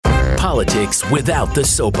Politics without the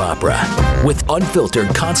soap opera, with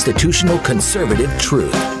unfiltered constitutional conservative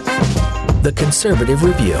truth. The Conservative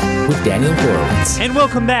Review with Daniel Horowitz. And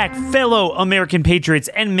welcome back, fellow American patriots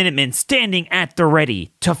and Minutemen standing at the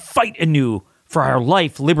ready to fight anew for our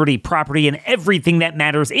life, liberty, property, and everything that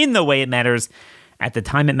matters in the way it matters at the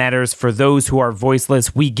time it matters. For those who are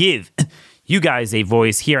voiceless, we give you guys a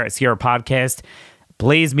voice here at Sierra Podcast.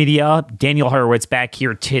 Blaze Media, Daniel Horowitz back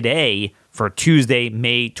here today for Tuesday,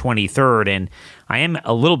 May 23rd. And I am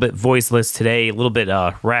a little bit voiceless today, a little bit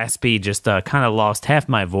raspy, just kind of lost half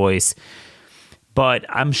my voice. But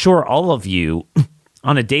I'm sure all of you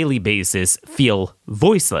on a daily basis feel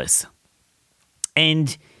voiceless.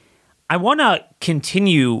 And I want to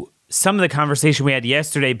continue some of the conversation we had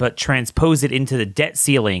yesterday, but transpose it into the debt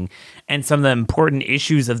ceiling and some of the important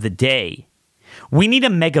issues of the day. We need a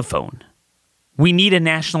megaphone. We need a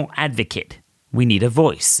national advocate. We need a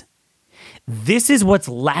voice. This is what's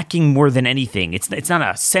lacking more than anything. It's not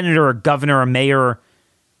a senator, a governor, a mayor,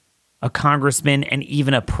 a congressman, and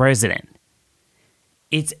even a president.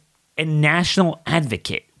 It's a national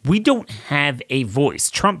advocate. We don't have a voice.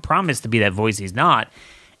 Trump promised to be that voice. He's not.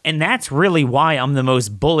 And that's really why I'm the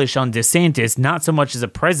most bullish on DeSantis, not so much as a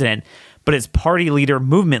president, but as party leader,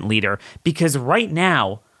 movement leader. Because right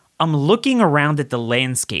now, I'm looking around at the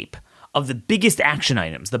landscape of the biggest action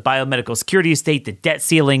items, the biomedical security state, the debt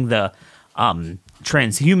ceiling, the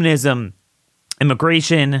transhumanism,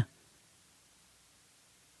 immigration,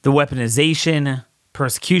 the weaponization,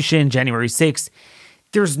 persecution, January 6th.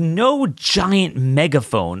 There's no giant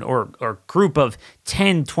megaphone or group of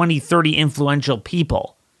 10, 20, 30 influential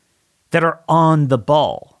people that are on the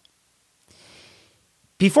ball.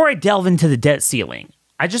 Before I delve into the debt ceiling,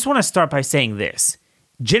 I just want to start by saying this.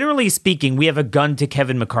 Generally speaking, we have a gun to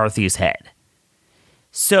Kevin McCarthy's head.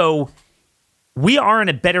 So we are in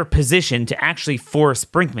a better position to actually force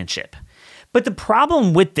brinkmanship. But the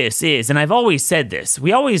problem with this is, and I've always said this,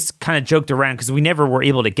 we always kind of joked around because we never were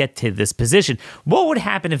able to get to this position. What would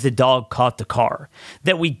happen if the dog caught the car?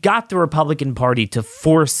 That we got the Republican Party to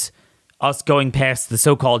force us going past the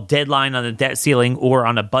so-called deadline on the debt ceiling or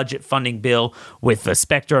on a budget funding bill with the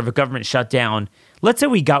specter of a government shutdown. Let's say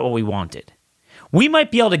we got what we wanted. We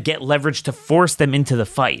might be able to get leverage to force them into the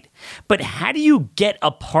fight. But how do you get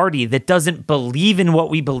a party that doesn't believe in what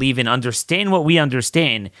we believe in, understand what we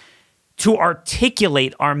understand, to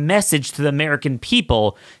articulate our message to the American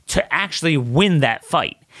people to actually win that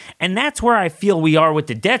fight? And that's where I feel we are with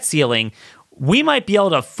the debt ceiling. We might be able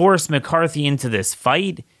to force McCarthy into this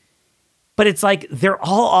fight, but it's like they're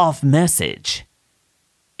all off message.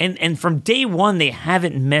 And from day one, they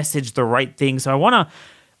haven't messaged the right thing. So I want to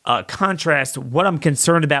contrast what I'm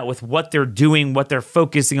concerned about with what they're doing, what they're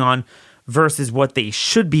focusing on versus what they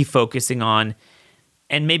should be focusing on.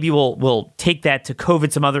 And maybe we'll take that to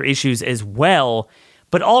COVID, some other issues as well,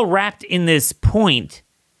 but all wrapped in this point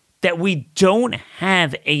that we don't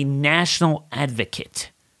have a national advocate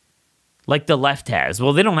like the left has.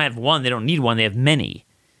 Well, they don't have one. They don't need one. They have many.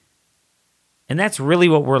 And that's really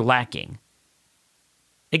what we're lacking.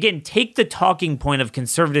 Again, take the talking point of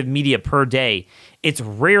conservative media per day. It's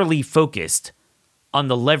rarely focused on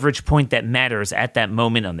the leverage point that matters at that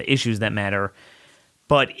moment, on the issues that matter.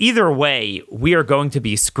 But either way, we are going to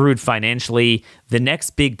be screwed financially. The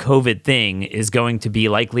next big COVID thing is going to be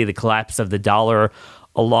likely the collapse of the dollar,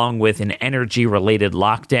 along with an energy-related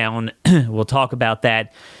lockdown. We'll talk about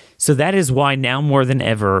that. So that is why now more than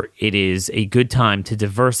ever, it is a good time to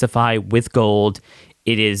diversify with gold.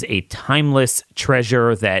 It is a timeless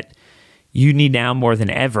treasure that you need now more than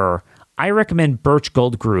ever. I recommend Birch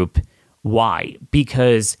Gold Group. Why?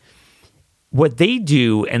 Because what they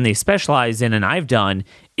do and they specialize in, and I've done,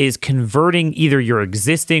 is converting either your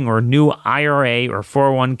existing or new IRA or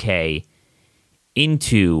 401k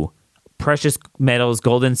into precious metals,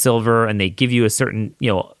 gold and silver, and they give you a certain,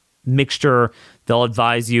 mixture. They'll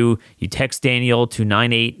advise you. You text Daniel to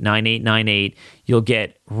 989898. You'll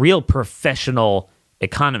get real professional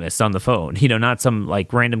economists on the phone, not some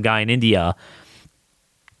like random guy in India.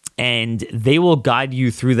 And they will guide you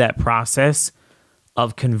through that process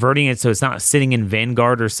of converting it so it's not sitting in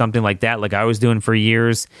Vanguard or something like that, like I was doing for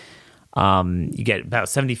years. You get about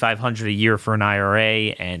 $7,500 a year for an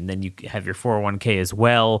IRA, and then you have your 401k as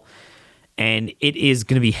well. And it is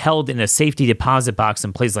going to be held in a safety deposit box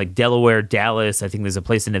in places like Delaware, Dallas. I think there's a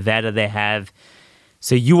place in Nevada they have.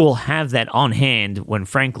 So you will have that on hand when,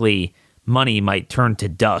 frankly, money might turn to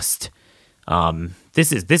dust.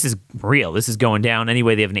 This is real. This is going down.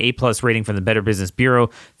 Anyway, they have an A+ rating from the Better Business Bureau.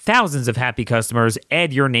 Thousands of happy customers.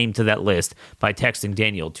 Add your name to that list by texting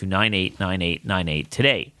Daniel to 989898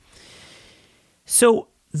 today. So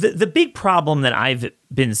the big problem that I've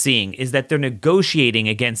been seeing is that they're negotiating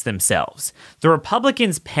against themselves. The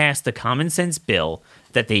Republicans passed a common sense bill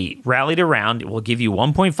that they rallied around. It will give you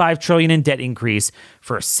 $1.5 trillion in debt increase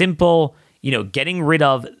for a simple, getting rid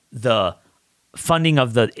of the funding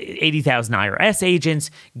of the 80,000 IRS agents,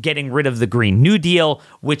 getting rid of the Green New Deal,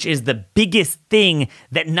 which is the biggest thing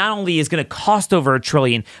that not only is going to cost over $1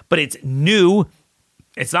 trillion, but it's new.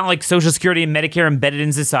 It's not like Social Security and Medicare embedded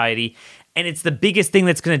in society. And it's the biggest thing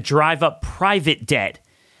that's going to drive up private debt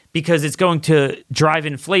because it's going to drive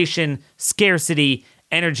inflation, scarcity.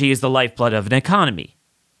 Energy is the lifeblood of an economy.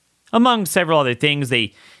 Among several other things,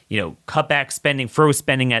 they, cut back spending, froze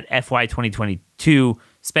spending at FY 2022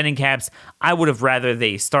 spending caps. I would have rather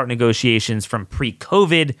they start negotiations from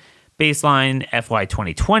pre-COVID baseline FY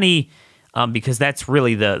 2020 because that's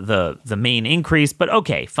really the main increase. But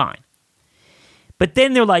okay, fine. But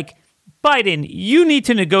then they're like, Biden, you need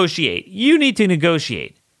to negotiate. You need to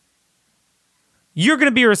negotiate. You're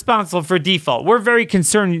going to be responsible for default. We're very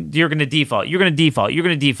concerned you're going to default. You're going to default. You're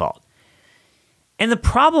going to default. And the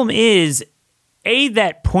problem is, A,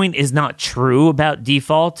 that point is not true about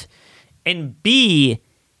default. And B,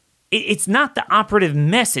 it's not the operative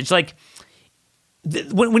message. Like,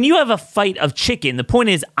 when you have a fight of chicken, the point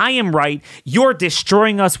is, I am right. You're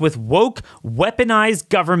destroying us with woke, weaponized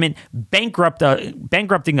government,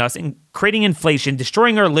 bankrupting us and creating inflation,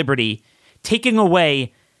 destroying our liberty, taking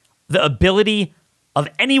away the ability of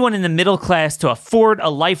anyone in the middle class to afford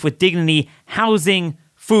a life with dignity, housing,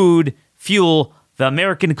 food, fuel, the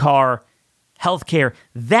American car, healthcare.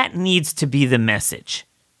 That needs to be the message.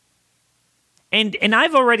 And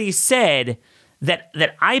I've already said that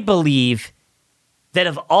I believe that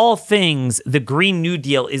of all things, the Green New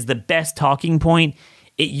Deal is the best talking point.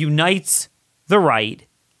 It unites the right.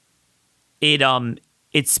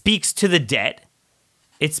 It speaks to the debt.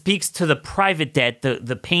 It speaks to the private debt,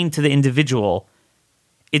 the pain to the individual.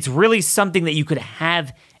 It's really something that you could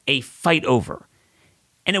have a fight over.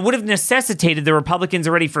 And it would have necessitated the Republicans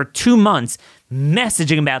already for 2 months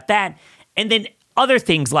messaging about that. And then other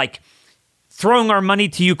things like throwing our money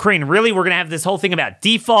to Ukraine. Really, we're going to have this whole thing about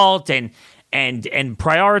default and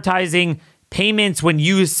prioritizing payments when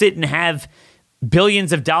you sit and have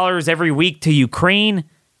billions of dollars every week to Ukraine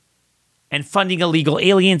and funding illegal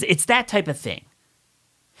aliens. It's that type of thing.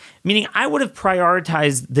 Meaning I would have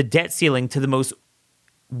prioritized the debt ceiling to the most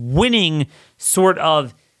winning sort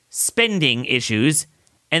of spending issues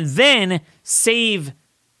and then save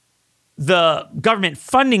the government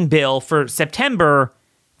funding bill for September,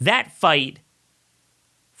 that fight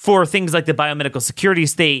for things like the biomedical security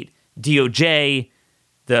state, DOJ,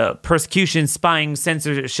 the persecution, spying,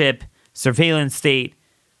 censorship, surveillance state,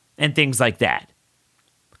 and things like that.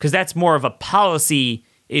 Because that's more of a policy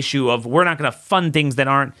issue of we're not going to fund things that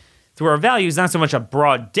aren't through our values, not so much a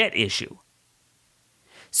broad debt issue.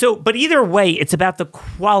 So, but either way, it's about the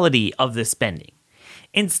quality of the spending.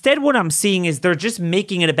 Instead, what I'm seeing is they're just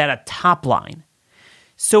making it about a top line.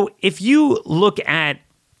 So if you look at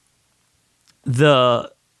the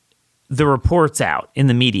reports out in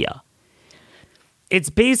the media, it's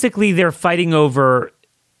basically they're fighting over,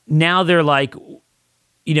 now they're like,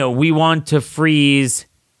 we want to freeze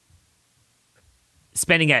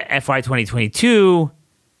spending at FY 2022,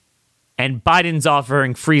 and Biden's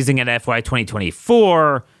offering freezing at FY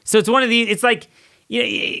 2024. So it's one of these, it's like,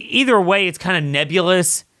 either way, it's kind of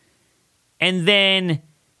nebulous. And then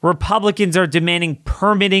Republicans are demanding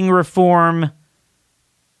permitting reform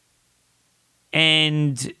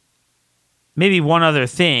and maybe one other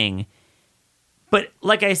thing. But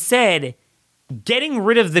like I said, getting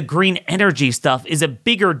rid of the green energy stuff is a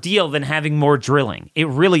bigger deal than having more drilling. It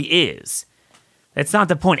really is. That's not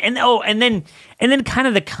the point. And then kind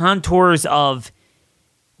of the contours of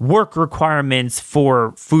work requirements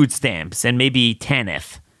for food stamps and maybe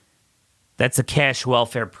TANF. That's a cash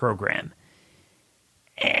welfare program.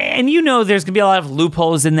 And there's going to be a lot of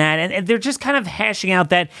loopholes in that. And they're just kind of hashing out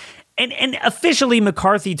that. And officially,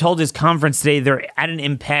 McCarthy told his conference today they're at an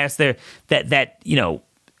impasse. We're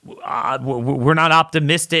not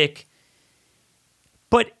optimistic.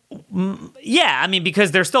 But yeah,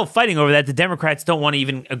 because they're still fighting over that. The Democrats don't want to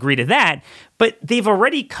even agree to that. But they've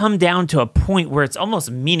already come down to a point where it's almost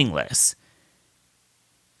meaningless.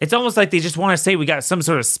 It's almost like they just want to say we got some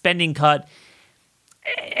sort of spending cut.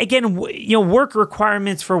 Again, work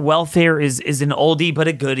requirements for welfare is an oldie but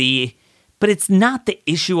a goodie. But it's not the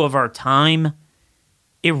issue of our time.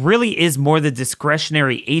 It really is more the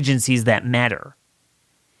discretionary agencies that matter.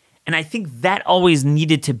 And I think that always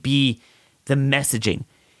needed to be the messaging.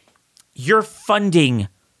 You're funding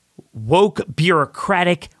woke,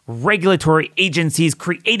 bureaucratic, regulatory agencies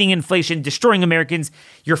creating inflation, destroying Americans.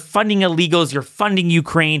 You're funding illegals. You're funding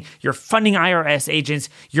Ukraine. You're funding IRS agents.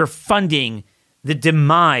 You're funding the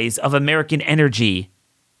demise of American energy,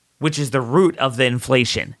 which is the root of the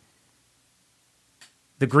inflation.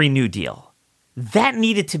 The Green New Deal. That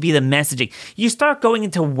needed to be the messaging. You start going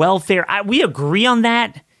into welfare. We agree on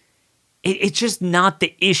that. It's just not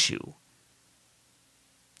the issue.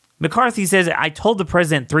 McCarthy says, I told the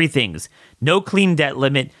president 3 things. No clean debt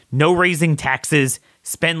limit, no raising taxes,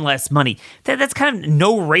 spend less money. That's kind of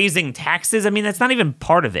no raising taxes. I mean, that's not even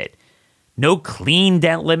part of it. No clean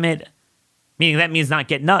debt limit, meaning that means not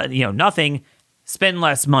get nothing, spend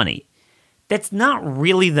less money. That's not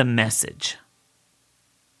really the message.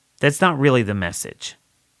 That's not really the message.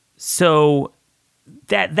 So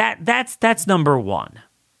that's number one.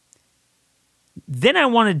 Then I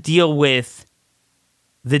want to deal with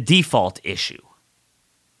the default issue.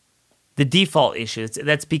 The default issue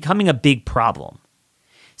that's becoming a big problem.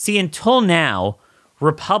 See, until now,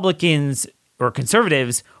 Republicans or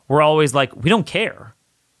conservatives were always like, we don't care.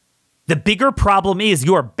 The bigger problem is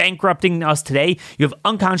you are bankrupting us today. You have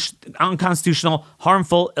unconstitutional,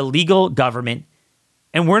 harmful, illegal government,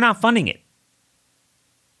 and we're not funding it.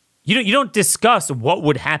 You don't discuss what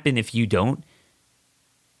would happen if you don't.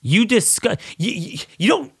 You discuss. You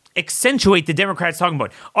don't accentuate the Democrats talking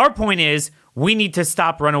about. Our point is we need to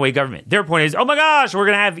stop runaway government. Their point is, oh my gosh, we're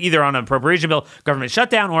going to have either on an appropriation bill, government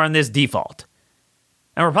shutdown, or on this default.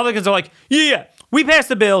 And Republicans are like, yeah, we passed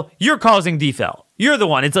the bill. You're causing default. You're the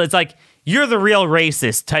one. It's like you're the real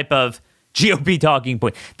racist type of GOP talking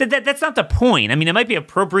point. That's not the point. I mean, it might be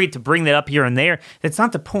appropriate to bring that up here and there. That's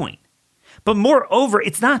not the point. But moreover,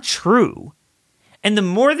 it's not true. And the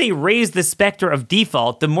more they raise the specter of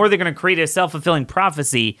default, the more they're going to create a self-fulfilling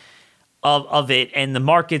prophecy of it, and the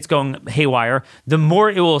market's going haywire, the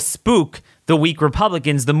more it will spook the weak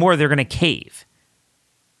Republicans, the more they're going to cave.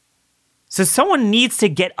 So someone needs to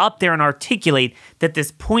get up there and articulate that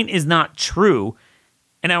this point is not true.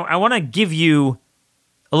 And I want to give you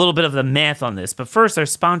a little bit of the math on this. But first, our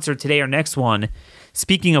sponsor today, our next one,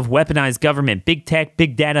 speaking of weaponized government, big tech,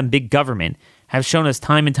 big data, and big government, have shown us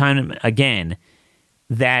time and time again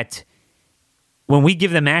that when we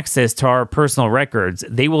give them access to our personal records,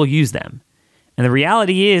 they will use them. And the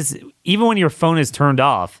reality is, even when your phone is turned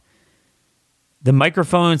off, the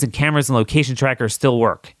microphones and cameras and location trackers still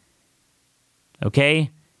work.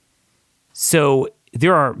 Okay? So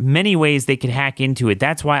there are many ways they could hack into it.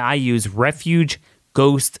 That's why I use Refuge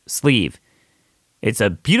Ghost Sleeve. It's a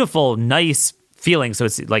beautiful, nice feeling. So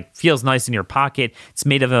it's like feels nice in your pocket. It's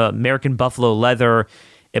made of American buffalo leather.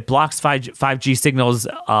 It blocks 5G signals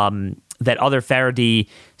that other Faraday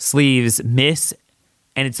sleeves miss.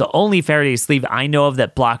 And it's the only Faraday sleeve I know of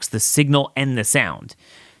that blocks the signal and the sound.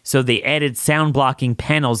 So they added sound blocking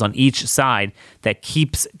panels on each side that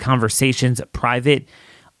keeps conversations private.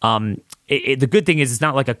 The good thing is it's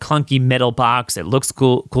not like a clunky metal box. It looks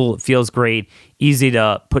cool. It feels great. Easy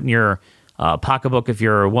to put in your pocketbook if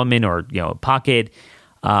you're a woman, or pocket.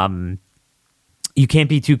 You can't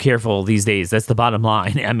be too careful these days. That's the bottom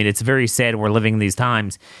line. I mean, it's very sad we're living in these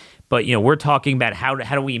times. But we're talking about how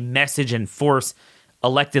do we message and force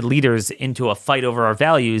elected leaders into a fight over our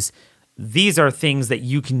values. These are things that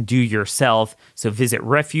you can do yourself. So visit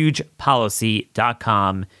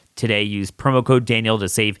refugepolicy.com today. Use promo code Daniel to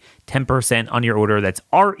save 10% on your order. That's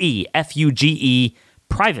REFUGE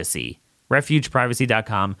privacy.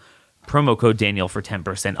 Refugeprivacy.com. Promo code Daniel for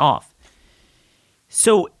 10% off.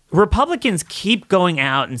 So Republicans keep going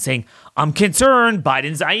out and saying, I'm concerned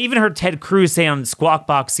I even heard Ted Cruz say on Squawk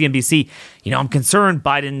Box CNBC, I'm concerned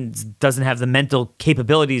Biden doesn't have the mental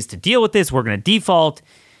capabilities to deal with this. We're going to default.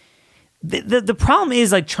 The problem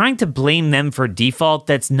is like trying to blame them for default.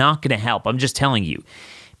 That's not going to help. I'm just telling you,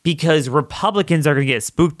 because Republicans are going to get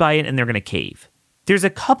spooked by it and they're going to cave. There's a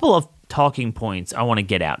couple of talking points I want to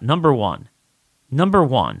get out. Number one,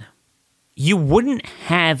 you wouldn't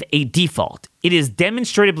have a default. It is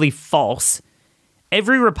demonstrably false.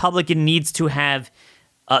 Every Republican needs to have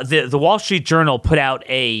the Wall Street Journal put out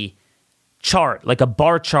a chart, like a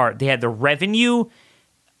bar chart. They had the revenue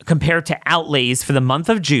compared to outlays for the month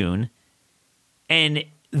of June. And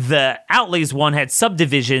the outlays one had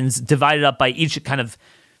subdivisions divided up by each kind of,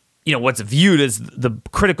 what's viewed as the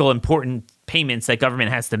critical important payments that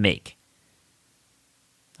government has to make.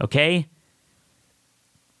 Okay?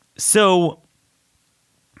 So,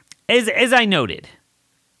 as I noted,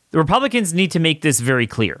 the Republicans need to make this very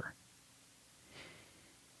clear.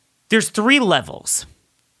 There's 3 levels.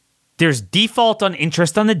 There's default on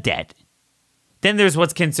interest on the debt. Then there's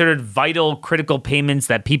what's considered vital, critical payments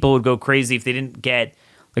that people would go crazy if they didn't get,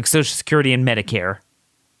 like Social Security and Medicare.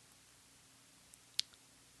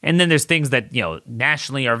 And then there's things that,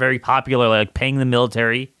 nationally are very popular, like paying the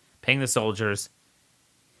military, paying the soldiers.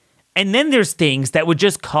 And then there's things that would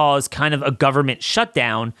just cause kind of a government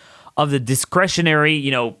shutdown of the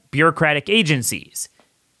discretionary, bureaucratic agencies.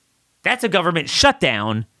 That's a government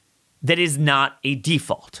shutdown that is not a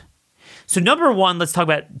default. So number one, let's talk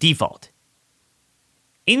about default.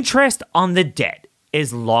 Interest on the debt,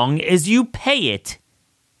 as long as you pay it,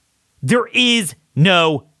 there is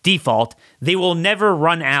no default. They will never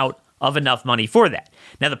run out of enough money for that.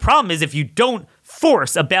 Now, the problem is if you don't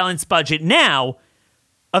force a balanced budget now,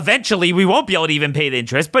 eventually we won't be able to even pay the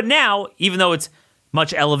interest. But now, even though it's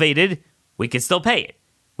much elevated, we can still pay it.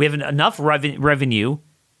 We have enough revenue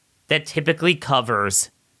that typically covers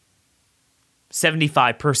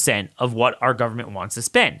 75% of what our government wants to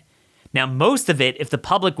spend. Now, most of it, if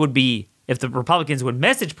the Republicans would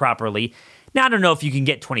message properly, now I don't know if you can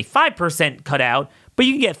get 25% cut out, but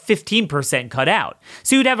you can get 15% cut out.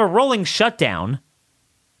 So you'd have a rolling shutdown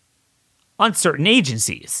on certain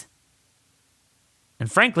agencies. And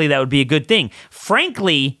frankly, that would be a good thing.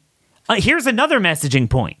 Frankly, here's another messaging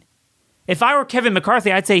point. If I were Kevin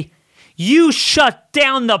McCarthy, I'd say, you shut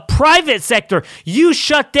down the private sector. You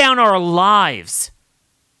shut down our lives.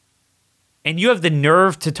 And you have the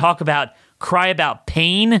nerve to cry about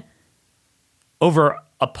pain over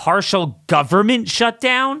a partial government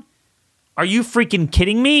shutdown? Are you freaking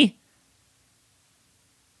kidding me?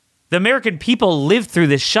 The American people lived through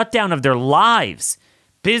this shutdown of their lives,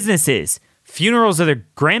 businesses, funerals of their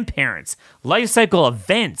grandparents, life cycle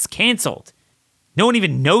events canceled. No one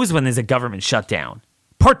even knows when there's a government shutdown.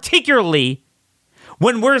 Particularly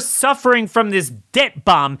when we're suffering from this debt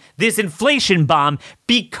bomb, this inflation bomb,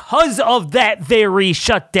 because of that very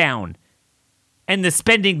shutdown and the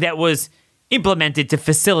spending that was implemented to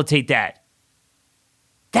facilitate that.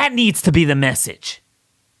 That needs to be the message.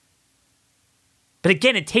 But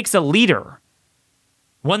again, it takes a leader,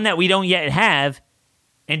 one that we don't yet have,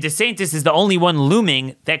 and DeSantis is the only one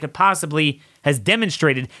looming that could possibly has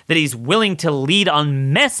demonstrated that he's willing to lead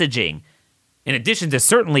on messaging, in addition to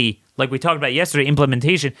certainly, like we talked about yesterday,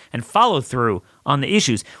 implementation and follow through on the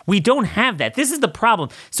issues. We don't have that. This is the problem.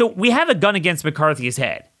 So we have a gun against McCarthy's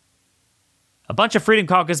head. A bunch of Freedom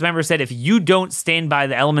Caucus members said, if you don't stand by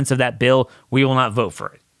the elements of that bill, we will not vote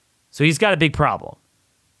for it. So he's got a big problem.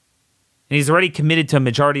 And he's already committed to a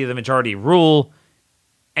majority of the majority rule.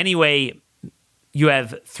 Anyway, you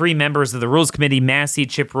have 3 members of the Rules Committee, Massey,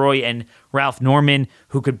 Chip Roy, and Ralph Norman,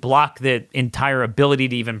 who could block the entire ability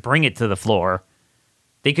to even bring it to the floor.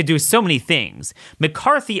 They could do so many things.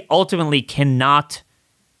 McCarthy ultimately cannot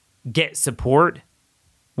get support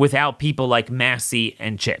without people like Massey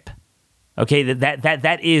and Chip. Okay,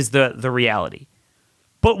 that is the reality.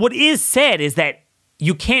 But what is said is that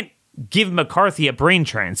you can't give McCarthy a brain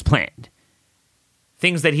transplant.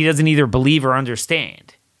 Things that he doesn't either believe or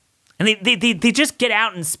understand. And they just get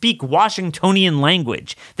out and speak Washingtonian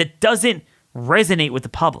language that doesn't resonate with the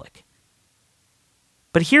public.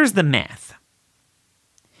 But here's the math.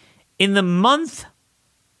 In the month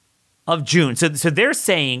of June, so they're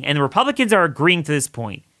saying, and the Republicans are agreeing to this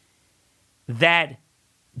point, that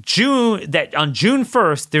on June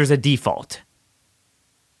 1st, there's a default.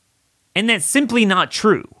 And that's simply not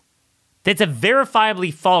true. That's a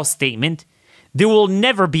verifiably false statement. There will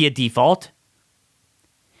never be a default.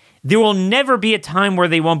 There will never be a time where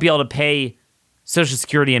they won't be able to pay Social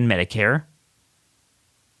Security and Medicare.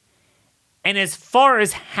 And as far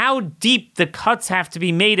as how deep the cuts have to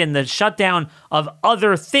be made and the shutdown of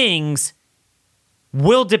other things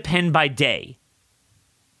will depend by day.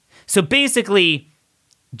 So basically,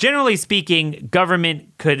 generally speaking,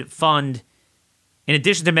 government could fund, in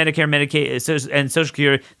addition to Medicare, Medicaid, and Social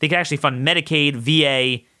Security, they could actually fund Medicaid,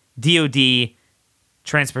 VA, DOD,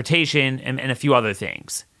 transportation, and a few other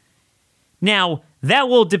things. Now, that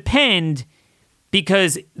will depend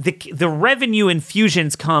because the revenue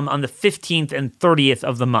infusions come on the 15th and 30th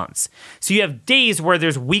of the months. So you have days where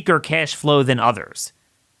there's weaker cash flow than others.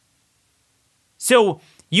 So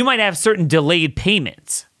you might have certain delayed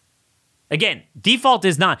payments. Again, default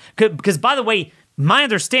is not, because by the way, my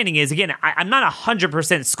understanding is, again, I'm not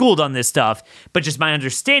 100% schooled on this stuff, but just my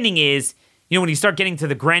understanding is, when you start getting to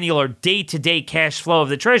the granular day-to-day cash flow of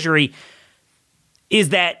the Treasury, is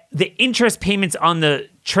that the interest payments on the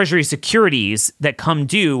Treasury securities that come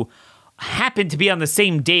due happen to be on the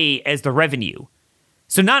same day as the revenue.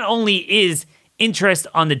 So not only is interest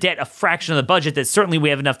on the debt a fraction of the budget that certainly we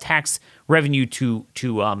have enough tax revenue to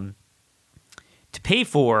pay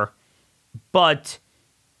for, but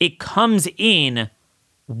it comes in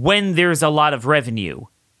when there's a lot of revenue.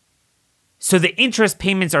 So the interest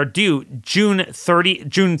payments are due June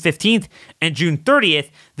 15th and June 30th,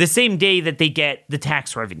 the same day that they get the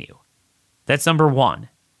tax revenue. That's number one.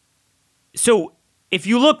 So if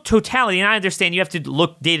you look totality, and I understand you have to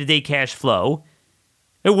look day-to-day cash flow,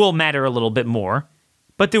 it will matter a little bit more,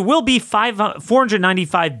 but there will be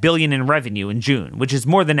 $495 billion in revenue in June, which is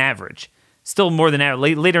more than average. Still more than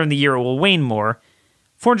average. Later in the year, it will wane more.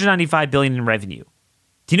 $495 billion in revenue.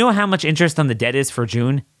 Do you know how much interest on the debt is for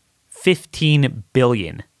June? $15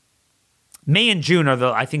 billion. May and June are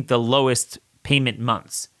I think the lowest payment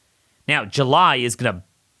months. Now, July is gonna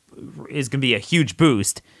be a huge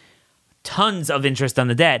boost. Tons of interest on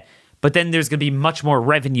the debt, but then there's gonna be much more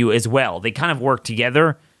revenue as well. They kind of work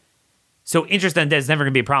together. So interest on debt is never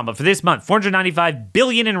gonna be a problem. But for this month, $495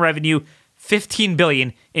 billion in revenue, $15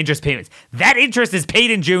 billion interest payments. That interest is paid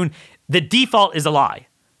in June. The default is a lie.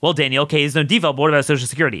 Well, Daniel, okay, there's no default, but what about Social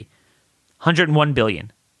Security? $101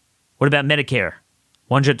 billion. What about Medicare?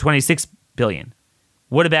 $126 billion.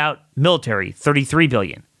 What about military? $33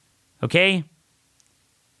 billion. Okay?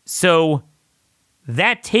 So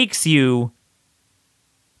that takes you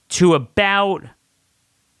to about,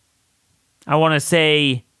 I want to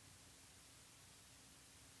say,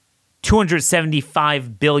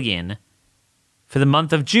 $275 billion for the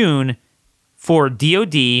month of June for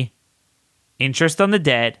DOD, interest on the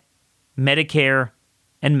debt, Medicare,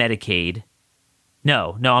 and Medicaid.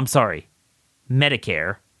 No, I'm sorry.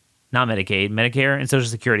 Medicare, not Medicaid, Medicare and Social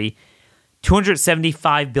Security.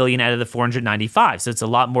 $275 billion out of the $495, so it's a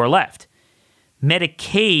lot more left.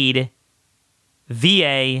 Medicaid,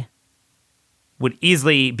 VA would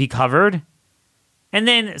easily be covered. And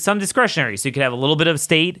then some discretionary. So you could have a little bit of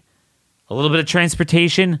state, a little bit of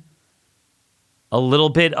transportation, a little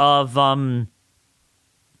bit of,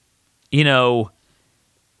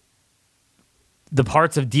 the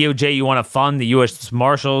parts of DOJ you want to fund, the U.S.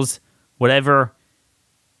 Marshals, whatever.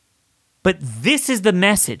 But this is the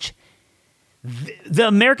message. The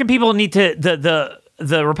American people need to,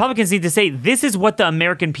 the Republicans need to say, this is what the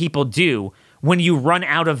American people do when you run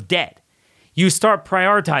out of debt. You start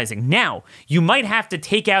prioritizing. Now, you might have to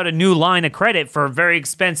take out a new line of credit for very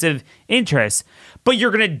expensive interest, but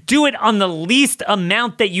you're going to do it on the least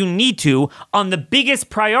amount that you need to on the biggest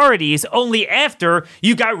priorities only after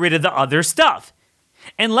you got rid of the other stuff.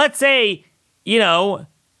 And let's say, I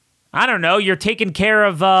don't know, you're taking care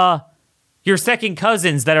of your second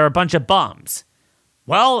cousins that are a bunch of bums.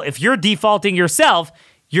 Well, if you're defaulting yourself,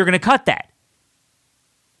 you're going to cut that.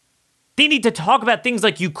 They need to talk about things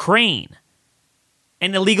like Ukraine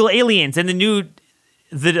and illegal aliens and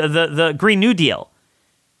the Green New Deal.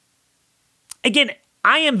 Again,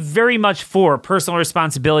 I am very much for personal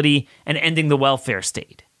responsibility and ending the welfare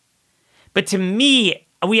state. But to me,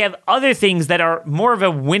 we have other things that are more of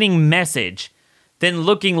a winning message than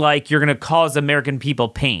looking like you're going to cause American people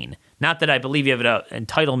pain. Not that I believe you have an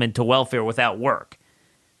entitlement to welfare without work.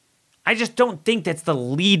 I just don't think that's the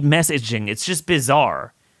lead messaging. It's just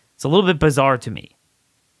bizarre. It's a little bit bizarre to me.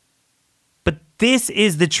 But this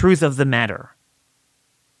is the truth of the matter.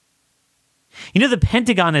 The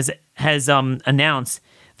Pentagon has announced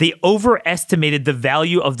they overestimated the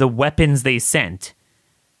value of the weapons they sent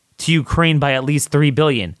to Ukraine by at least $3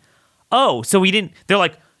 billion. Oh, so we didn't. They're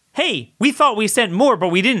like, hey, we thought we sent more, but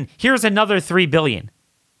we didn't. Here's another $3 billion.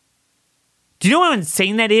 Do you know how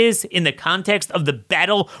insane that is in the context of the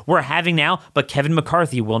battle we're having now? But Kevin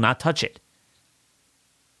McCarthy will not touch it.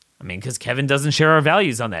 I mean, because Kevin doesn't share our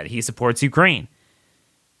values on that. He supports Ukraine.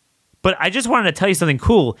 But I just wanted to tell you something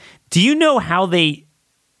cool. Do you know how they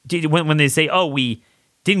did when they say, oh, we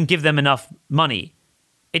didn't give them enough money?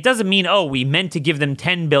 It doesn't mean, oh, we meant to give them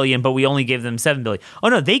 $10 billion, but we only gave them $7 billion. Oh,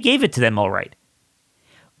 no, they gave it to them all right.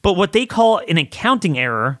 But what they call an accounting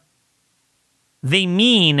error, they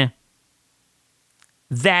mean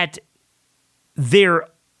that they're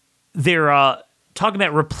talking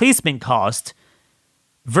about replacement cost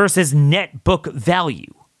versus net book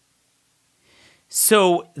value.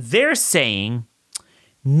 So they're saying,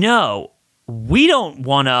 no, we don't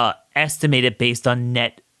want to estimate it based on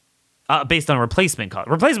replacement cost.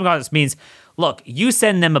 Replacement cost means, look, you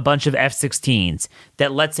send them a bunch of F-16s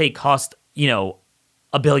that, let's say, cost, $1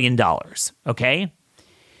 billion, okay?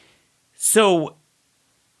 So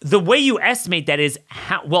the way you estimate that is,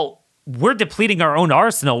 we're depleting our own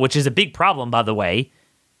arsenal, which is a big problem, by the way.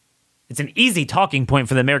 It's an easy talking point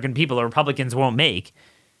for the American people the Republicans won't make.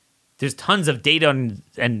 There's tons of data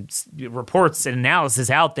and reports and analysis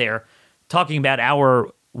out there talking about our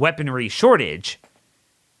weaponry shortage.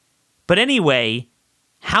 But anyway,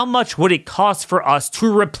 how much would it cost for us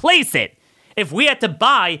to replace it If we had to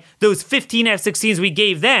buy those 15 F-16s we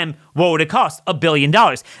gave them, what would it cost? $1 billion.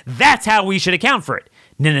 That's how we should account for it.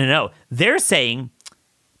 No. They're saying,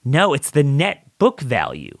 no, it's the net book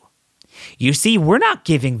value. You see, we're not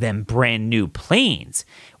giving them brand new planes.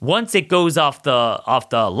 Once it goes off the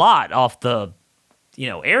lot, off the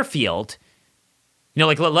airfield,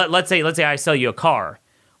 like let's say I sell you a car.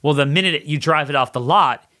 Well, the minute you drive it off the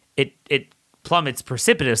lot, it plummets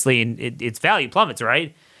precipitously and its value plummets,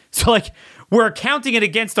 right? So we're counting it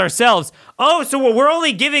against ourselves. Oh, so we're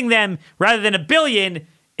only giving them, rather than $1 billion,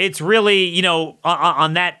 it's really,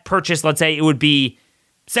 on that purchase, let's say it would be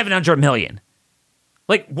 $700 million.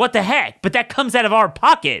 What the heck? But that comes out of our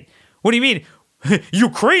pocket. What do you mean?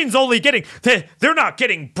 Ukraine's only getting, they're not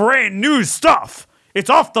getting brand new stuff. It's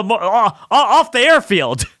off the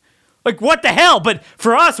airfield. What the hell? But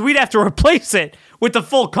for us, we'd have to replace it with the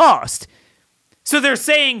full cost. So they're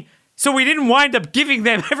saying, so we didn't wind up giving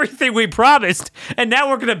them everything we promised, and now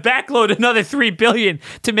we're going to backload another $3 billion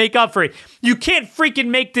to make up for it. You can't freaking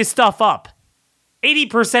make this stuff up.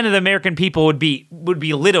 80% of the American people would be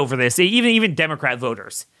lit over this, even Democrat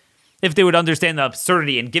voters, if they would understand the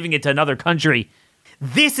absurdity in giving it to another country.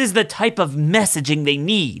 This is the type of messaging they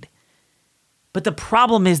need. But the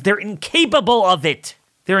problem is they're incapable of it.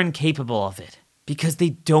 They're incapable of it because they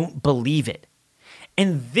don't believe it.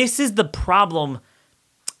 And this is the problem.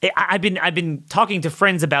 I've been talking to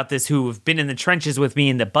friends about this who have been in the trenches with me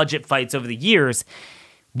in the budget fights over the years.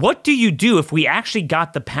 What do you do if we actually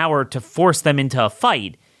got the power to force them into a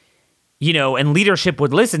fight? And leadership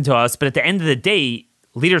would listen to us, but at the end of the day,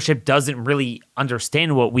 leadership doesn't really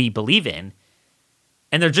understand what we believe in.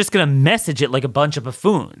 And they're just going to message it like a bunch of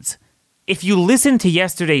buffoons. If you listen to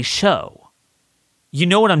yesterday's show, you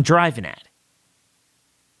know what I'm driving at.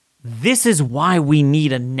 This is why we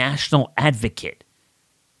need a national advocate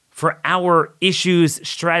for our issues,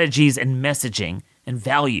 strategies, and messaging and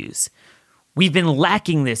values. We've been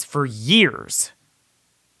lacking this for years.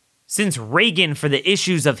 Since Reagan, for the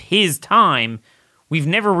issues of his time, we've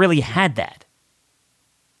never really had that.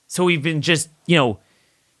 So we've been just, you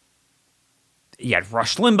had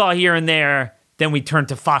Rush Limbaugh here and there. Then we turn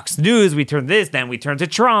to Fox News. We turn to this. Then we turn to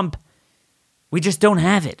Trump. We just don't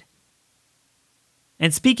have it.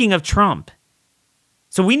 And speaking of Trump,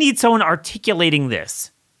 so we need someone articulating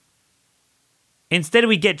this. Instead,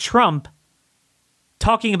 we get Trump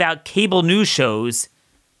talking about cable news shows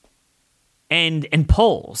and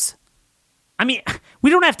polls. I mean, we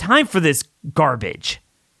don't have time for this garbage.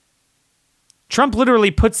 Trump literally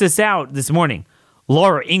puts this out this morning.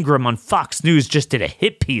 Laura Ingraham on Fox News just did a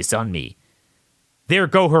hit piece on me. There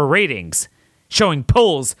go her ratings, showing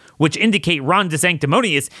polls which indicate Ron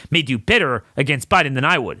DeSanctimonious may do better against Biden than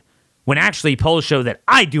I would, when actually polls show that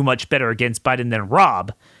I do much better against Biden than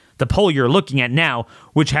Rob. The poll you're looking at now,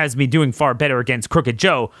 which has me doing far better against Crooked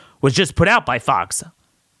Joe, was just put out by Fox.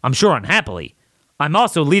 I'm sure unhappily. I'm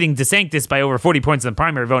also leading DeSantis by over 40 points in the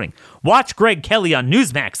primary voting. Watch Greg Kelly on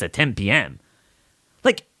Newsmax at 10 p.m.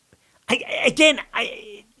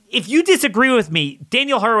 If you disagree with me,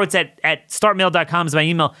 Daniel Horowitz at startmail.com is my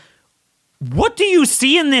email. What do you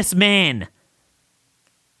see in this man?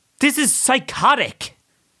 This is psychotic.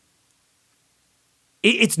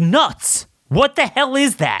 It's nuts. What the hell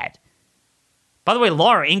is that? By the way,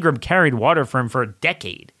 Laura Ingraham carried water for him for a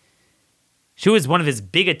decade. She was one of his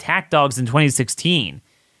big attack dogs in 2016. I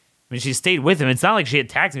mean, she stayed with him. It's not like she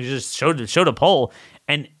attacked him. She just showed a poll.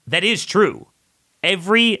 And that is true.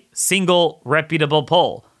 Every single reputable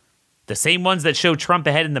poll, the same ones that show Trump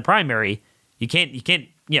ahead in the primary, you can't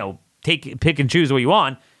pick and choose what you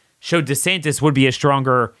want, showed DeSantis would be a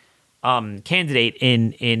stronger candidate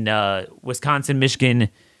in Wisconsin, Michigan,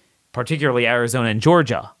 particularly Arizona and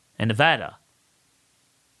Georgia and Nevada.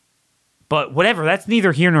 But whatever, that's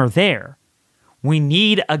neither here nor there. We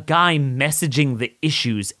need a guy messaging the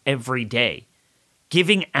issues every day,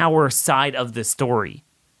 giving our side of the story.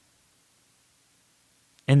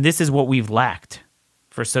 And this is what we've lacked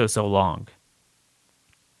for so long.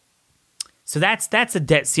 So that's the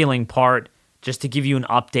debt ceiling part, just to give you an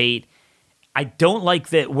update. I don't like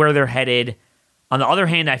where they're headed. On the other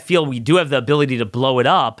hand, I feel we do have the ability to blow it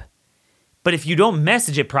up. But if you don't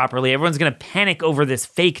message it properly, everyone's going to panic over this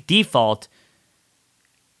fake default.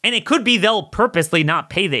 And it could be they'll purposely not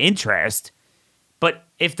pay the interest. But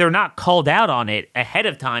if they're not called out on it ahead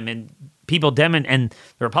of time and and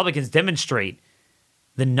the Republicans demonstrate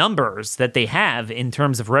the numbers that they have in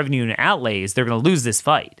terms of revenue and outlays, they're going to lose this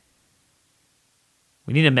fight.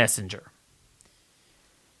 We need a messenger.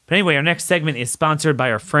 But anyway, our next segment is sponsored by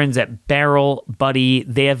our friends at Barrel Buddy.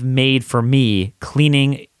 They have made for me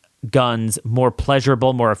cleaning guns more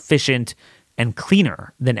pleasurable, more efficient, and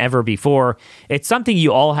cleaner than ever before. It's something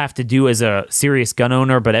you all have to do as a serious gun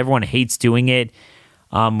owner, but everyone hates doing it.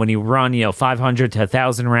 When you run, 500 to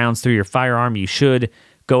 1,000 rounds through your firearm, you should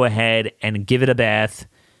go ahead and give it a bath.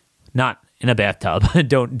 Not in a bathtub.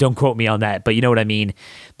 Don't quote me on that, but you know what I mean.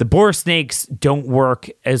 The bore snakes don't work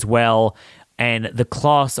as well, and the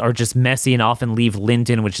cloths are just messy and often leave lint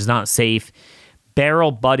in, which is not safe.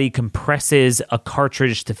 Barrel Buddy compresses a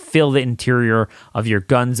cartridge to fill the interior of your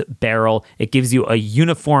gun's barrel. It gives you a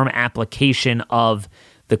uniform application of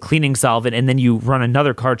the cleaning solvent, and then you run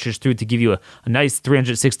another cartridge through to give you a nice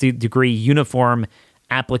 360-degree uniform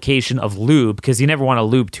application of lube, because you never want to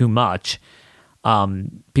lube too much.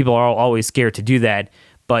 People are always scared to do that,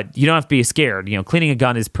 but you don't have to be scared. Cleaning a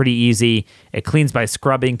gun is pretty easy. It cleans by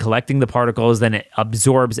scrubbing, collecting the particles, then it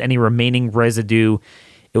absorbs any remaining residue.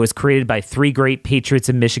 It was created by three great patriots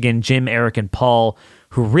in Michigan, Jim, Eric, and Paul,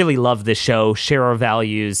 who really love the show, share our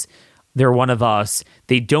values. They're one of us.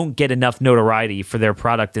 They don't get enough notoriety for their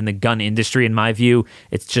product in the gun industry, in my view.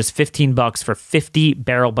 It's just $15 for 50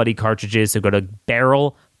 Barrel Buddy cartridges. So go to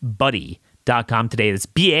barrelbuddy.com today. That's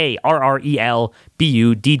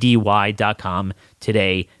BARRELBUDDY.com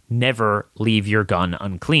today. Never leave your gun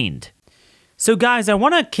uncleaned. So guys, I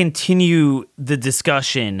want to continue the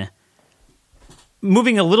discussion.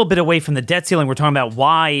 Moving a little bit away from the debt ceiling, we're talking about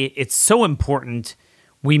why it's so important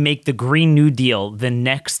we make the Green New Deal the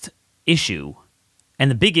next issue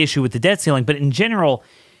and the big issue with the debt ceiling. But in general,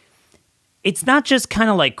 it's not just kind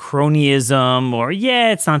of like cronyism or,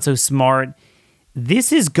 it's not so smart.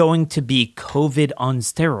 This is going to be COVID on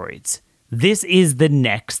steroids. This is the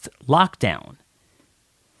next lockdown.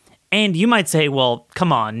 And you might say, well,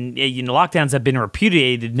 come on, lockdowns have been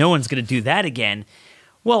repudiated. No one's going to do that again.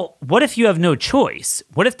 Well, what if you have no choice?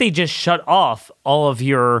 What if they just shut off all of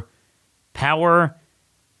your power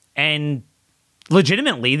and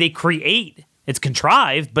legitimately they create, it's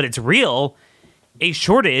contrived, but it's real, a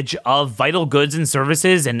shortage of vital goods and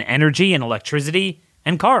services and energy and electricity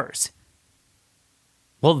and cars?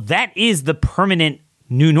 Well, that is the permanent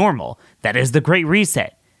new normal. That is the Great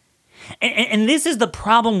Reset. And this is the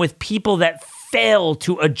problem with people that fail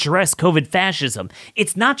to address COVID fascism.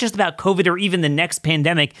 It's not just about COVID or even the next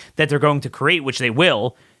pandemic that they're going to create, which they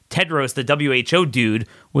will. Tedros, the WHO dude,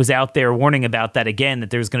 was out there warning about that again, that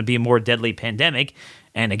there's going to be a more deadly pandemic.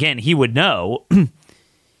 And again, he would know.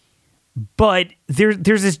 But there's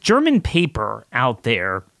this German paper out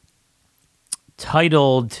there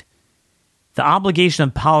titled "The Obligation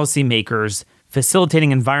of Policymakers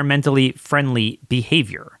Facilitating Environmentally Friendly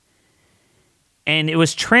Behavior." And it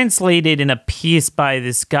was translated in a piece by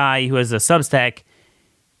this guy who has a Substack,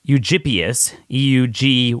 Eugippius,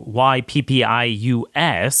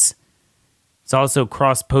 EUGYPPIUS. It's also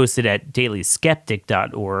cross-posted at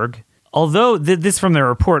dailyskeptic.org. Although, this from the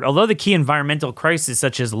report, although the key environmental crises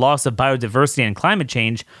such as loss of biodiversity and climate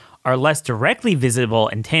change are less directly visible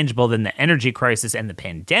and tangible than the energy crisis and the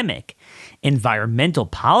pandemic, environmental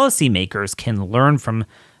policymakers can learn from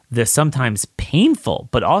the sometimes painful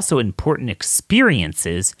but also important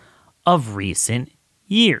experiences of recent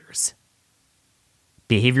years.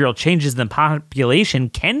 Behavioral changes in the population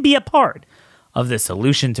can be a part of the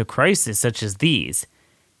solution to crises such as these,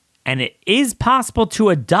 and it is possible to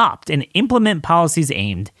adopt and implement policies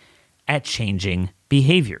aimed at changing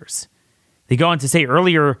behaviors. They go on to say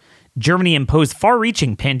earlier, Germany imposed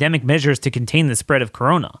far-reaching pandemic measures to contain the spread of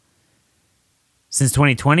corona. Since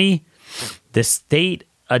 2020, the state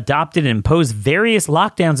adopted and imposed various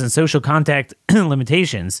lockdowns and social contact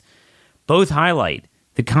limitations. Both highlight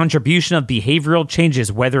the contribution of behavioral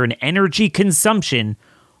changes, whether in energy consumption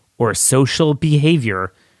or social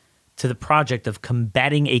behavior, to the project of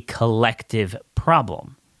combating a collective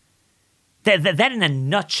problem. That in a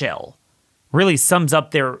nutshell really sums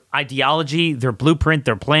up their ideology, their blueprint,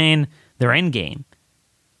 their plan, their endgame.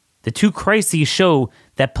 The two crises show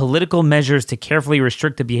that political measures to carefully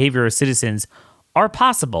restrict the behavior of citizens are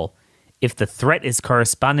possible if the threat is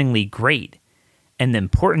correspondingly great and the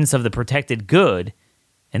importance of the protected good,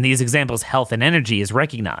 in these examples health and energy, is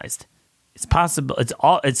recognized. It's possible.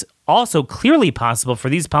 It's also clearly possible for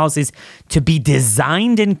these policies to be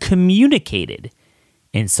designed and communicated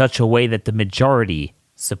in such a way that the majority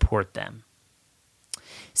support them.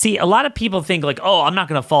 See, a lot of people think like, oh, I'm not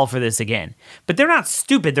going to fall for this again. But they're not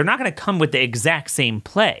stupid. They're not going to come with the exact same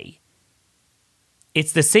play.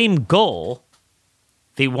 It's the same goal.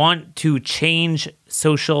 They want to change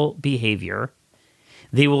social behavior.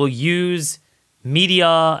 They will use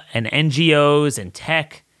media and NGOs and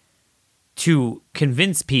tech to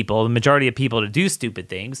convince people, the majority of people, to do stupid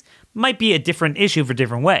things. Might be a different issue for a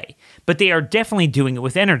different way, but they are definitely doing it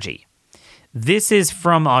with energy. This is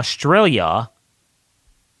from Australia.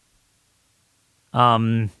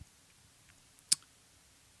 Gold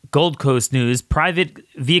Coast News, private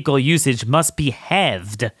vehicle usage must be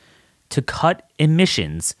halved to cut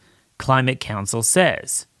emissions, Climate Council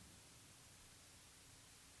says.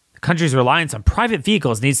 The country's reliance on private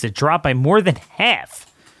vehicles needs to drop by more than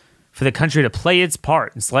half for the country to play its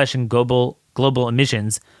part in slashing global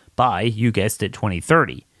emissions by, you guessed it,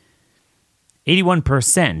 2030.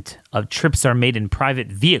 81% of trips are made in private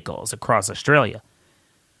vehicles across Australia.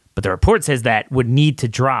 But the report says that would need to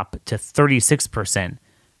drop to 36%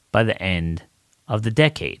 by the end of the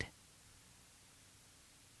decade.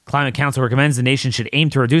 Climate Council recommends the nation should aim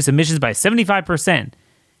to reduce emissions by 75%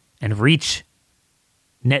 and reach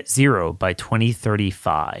net zero by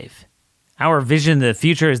 2035. Our vision of the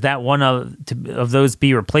future is that one of those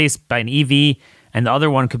be replaced by an EV and the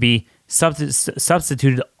other one could be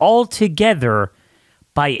substituted altogether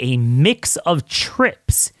by a mix of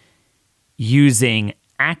trips using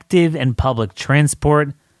active and public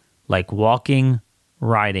transport like walking,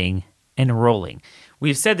 riding, and rolling.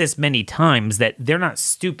 We've said this many times that they're not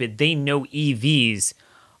stupid. They know EVs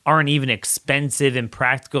aren't even expensive,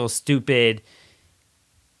 impractical, stupid.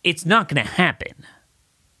 It's not going to happen.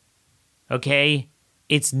 Okay?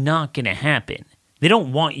 It's not going to happen. They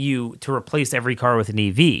don't want you to replace every car with an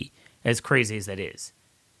EV, as crazy as that is.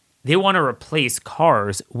 They want to replace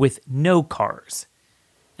cars with no cars.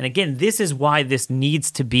 And again, this is why this needs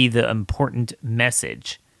to be the important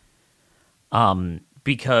message.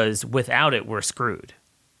 Because without it, we're screwed.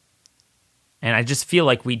 And I just feel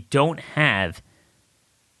like we don't have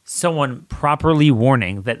someone properly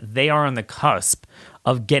warning that they are on the cusp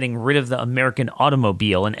of getting rid of the American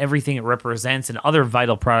automobile and everything it represents and other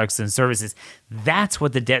vital products and services. That's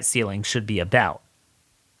what the debt ceiling should be about.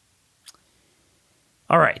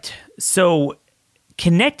 All right, so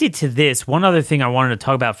connected to this, one other thing I wanted to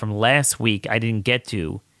talk about from last week I didn't get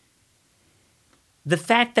to. The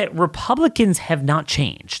fact that Republicans have not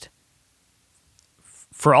changed.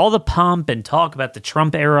 For all the pomp and talk about the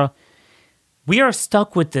Trump era, we are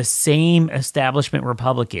stuck with the same establishment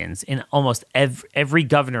Republicans in almost every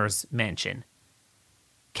governor's mansion.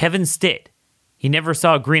 Kevin Stitt, he never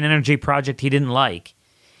saw a green energy project he didn't like.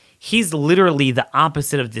 He's literally the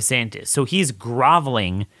opposite of DeSantis. So he's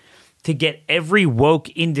groveling to get every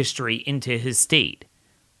woke industry into his state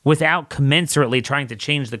without commensurately trying to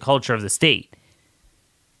change the culture of the state.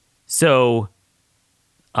 So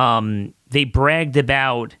they bragged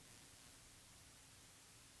about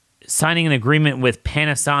signing an agreement with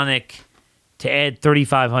Panasonic to add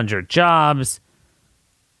 3,500 jobs.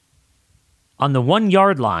 On the 1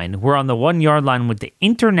 yard line, we're on the 1 yard line with the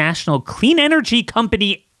International Clean Energy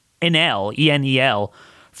Company, ENEL,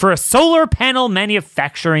 for a solar panel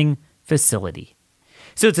manufacturing facility.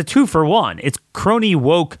 So it's a 2-for-1. It's crony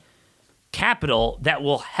woke capital that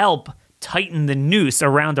will help tighten the noose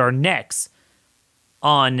around our necks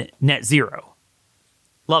on net zero.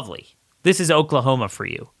 Lovely. This is Oklahoma for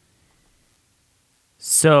you.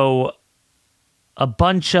 So a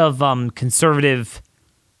bunch of conservative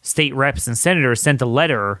state reps and senators sent a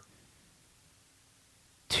letter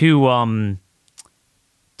to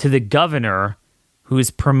the governor who is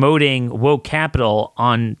promoting woke capital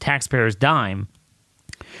on taxpayers' dime.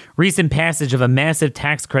 Recent passage of a massive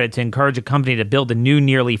tax credit to encourage a company to build a new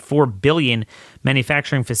nearly $4 billion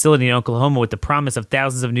manufacturing facility in Oklahoma with the promise of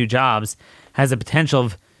thousands of new jobs has the potential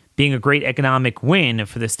of being a great economic win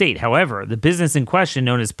for the state. However, the business in question,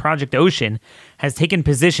 known as Project Ocean, has taken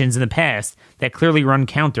positions in the past that credibly run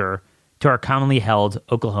counter to our commonly held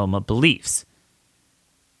Oklahoma beliefs.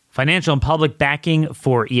 Financial and public backing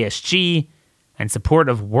for ESG and support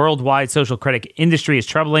of worldwide social credit industry is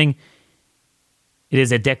troubling. It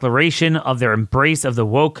is a declaration of their embrace of the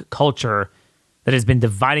woke culture that has been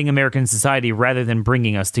dividing American society rather than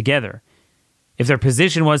bringing us together. If their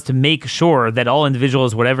position was to make sure that all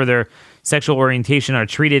individuals, whatever their sexual orientation, are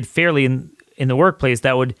treated fairly in the workplace,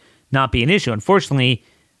 that would not be an issue. Unfortunately,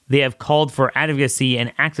 they have called for advocacy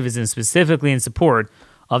and activism specifically in support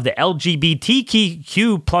of the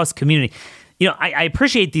LGBTQ plus community. You know, I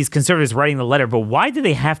appreciate these conservatives writing the letter, but why do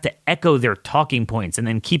they have to echo their talking points and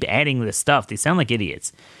then keep adding this stuff? They sound like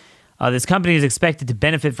idiots. This company is expected to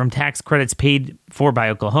benefit from tax credits paid for by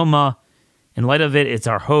Oklahoma. In light of it, it's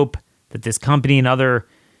our hope that this company and other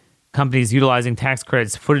companies utilizing tax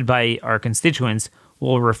credits footed by our constituents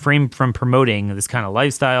will refrain from promoting this kind of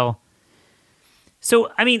lifestyle.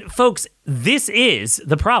 So, I mean, folks, this is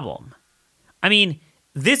the problem. I mean,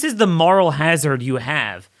 this is the moral hazard you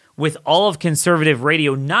have with all of conservative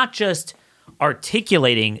radio, not just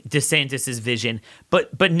articulating DeSantis's vision,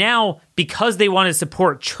 but now because they want to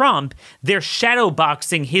support Trump, they're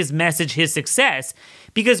shadowboxing his message, his success.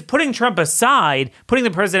 Because putting Trump aside, putting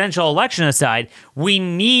the presidential election aside, we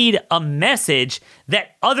need a message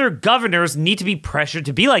that other governors need to be pressured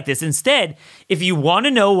to be like this. Instead, if you want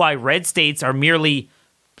to know why red states are merely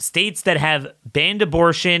states that have banned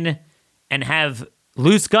abortion and have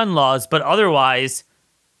loose gun laws, but otherwise,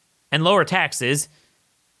 and lower taxes,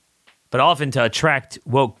 but often to attract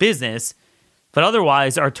woke business, but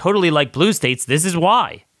otherwise are totally like blue states, this is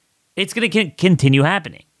why. It's going to continue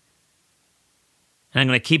happening. And I'm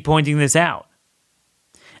going to keep pointing this out.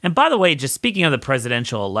 And by the way, just speaking of the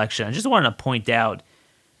presidential election, I just wanted to point out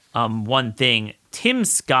one thing. Tim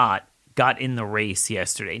Scott got in the race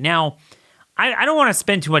yesterday. Now, I don't want to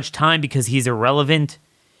spend too much time because he's irrelevant,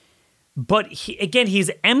 but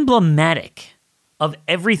he's emblematic of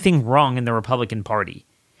everything wrong in the Republican Party.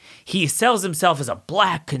 He sells himself as a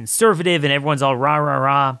black conservative and everyone's all rah, rah,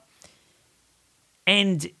 rah.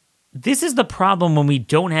 And this is the problem when we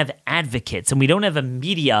don't have advocates and we don't have a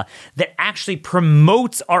media that actually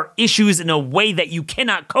promotes our issues in a way that you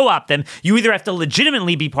cannot co-opt them. You either have to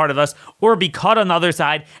legitimately be part of us or be caught on the other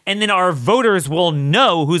side, and then our voters will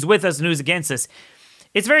know who's with us and who's against us.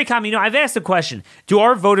 It's very common. I've asked the question, do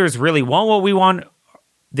our voters really want what we want?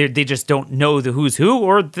 They just don't know the who's who,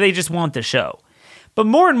 or do they just want the show? But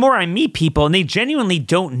more and more I meet people and they genuinely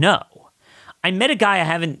don't know. I met a guy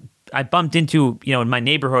I bumped into, in my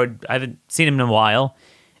neighborhood. I haven't seen him in a while.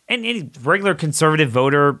 And any regular conservative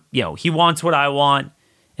voter, he wants what I want.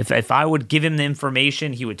 If I would give him the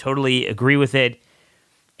information, he would totally agree with it.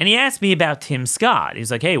 And he asked me about Tim Scott.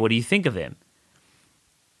 He's like, hey, what do you think of him?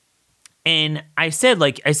 And I said,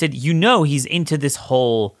 he's into this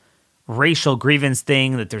whole racial grievance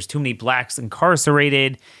thing, that there's too many blacks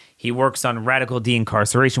incarcerated. He works on radical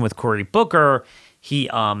de-incarceration with Cory Booker. He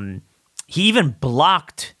even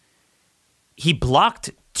blocked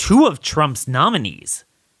 2 of Trump's nominees,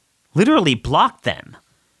 literally blocked them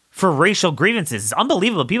for racial grievances. It's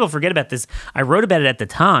unbelievable. People forget about this. I wrote about it at the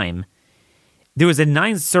time. There was a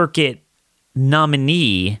 9th Circuit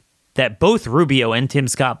nominee that both Rubio and Tim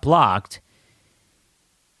Scott blocked.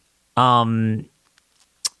 And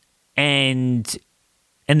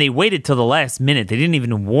they waited till the last minute. They didn't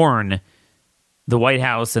even warn the White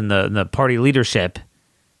House and the party leadership.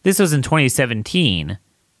 This was in 2017.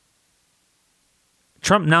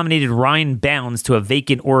 Trump nominated Ryan Bounds to a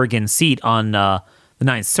vacant Oregon seat on the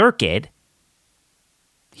 9th Circuit.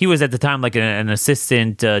 He was at the time like an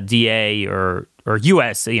assistant DA or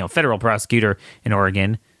U.S. Federal prosecutor in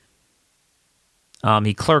Oregon.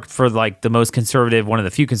 He clerked for like the most conservative, one of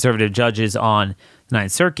the few conservative judges on the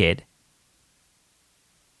 9th Circuit.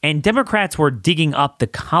 And Democrats were digging up the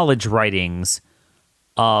college writings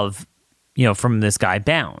of, from this guy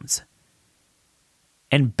Bounds.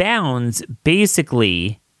 And Bounds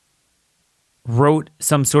basically wrote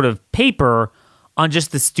some sort of paper on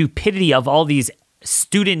just the stupidity of all these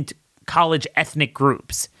student college ethnic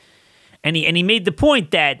groups. And he made the point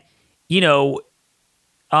that,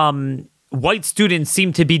 white students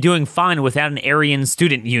seem to be doing fine without an Aryan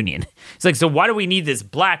student union. It's like, so why do we need this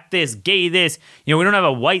black this, gay this? We don't have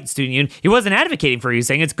a white student union. He wasn't advocating for it. He was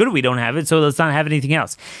saying it's good we don't have it, so let's not have anything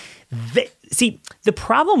else. The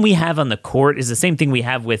problem we have on the court is the same thing we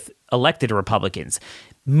have with elected Republicans.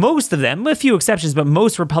 Most of them, a few exceptions, but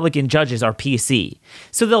most Republican judges are PC.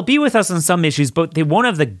 So they'll be with us on some issues, but they won't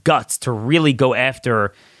have the guts to really go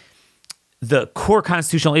after the core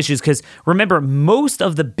constitutional issues, because remember, most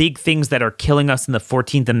of the big things that are killing us in the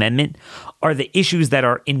 14th Amendment are the issues that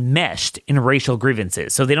are enmeshed in racial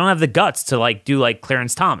grievances. So they don't have the guts to do like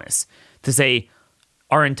Clarence Thomas, to say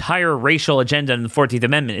our entire racial agenda in the 14th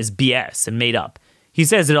Amendment is BS and made up. He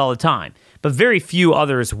says it all the time, but very few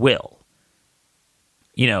others will.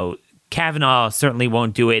 Kavanaugh certainly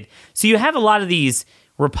won't do it. So you have a lot of these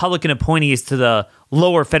Republican appointees to the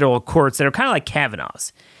lower federal courts that are kind of like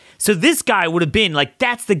Kavanaugh's. So this guy would have been like,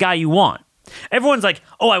 that's the guy you want. Everyone's like,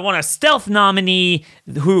 oh, I want a stealth nominee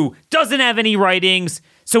who doesn't have any writings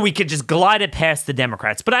so we could just glide it past the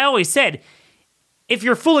Democrats. But I always said, if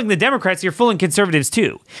you're fooling the Democrats, you're fooling conservatives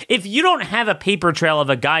too. If you don't have a paper trail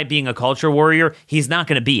of a guy being a culture warrior, he's not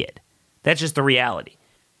going to be it. That's just the reality.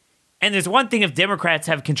 And there's one thing if Democrats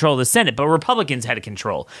have control of the Senate, but Republicans had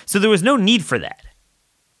control. So there was no need for that.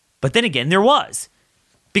 But then again, there was.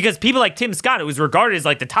 Because people like Tim Scott, who was regarded as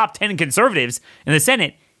like the top 10 conservatives in the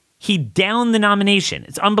Senate, he downed the nomination.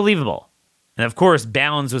 It's unbelievable. And of course,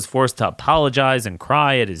 Bounds was forced to apologize and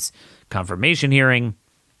cry at his confirmation hearing.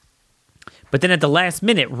 But then at the last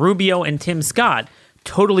minute, Rubio and Tim Scott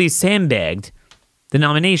totally sandbagged the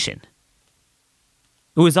nomination.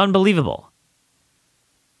 It was unbelievable.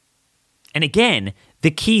 And again,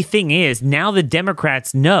 the key thing is now the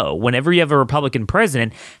Democrats know whenever you have a Republican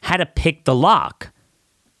president how to pick the lock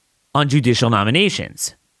on judicial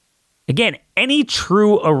nominations. Again, any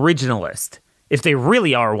true originalist, if they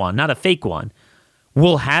really are one, not a fake one,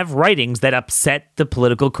 will have writings that upset the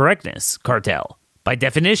political correctness cartel by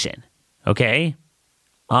definition. Okay?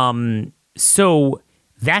 So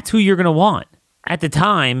that's who you're going to want. At the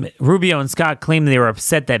time, Rubio and Scott claimed they were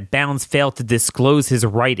upset that Bounds failed to disclose his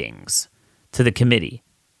writings to the committee.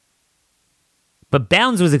 But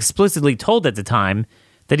Bounds was explicitly told at the time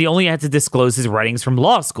that he only had to disclose his writings from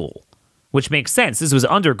law school, which makes sense. This was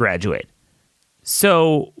undergraduate.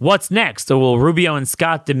 So what's next? So will Rubio and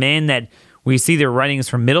Scott demand that we see their writings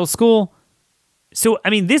from middle school? So, I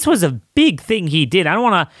mean, this was a big thing he did. I don't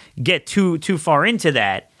want to get too far into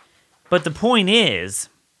that. But the point is,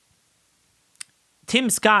 Tim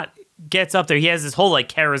Scott gets up there. He has this whole, like,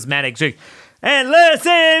 charismatic trick. And let's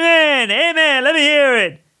say amen. Amen. Let me hear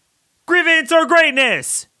it. Grievance or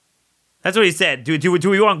greatness? That's what he said. Do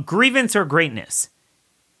we want grievance or greatness?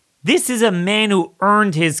 This is a man who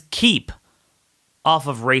earned his keep off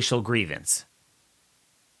of racial grievance.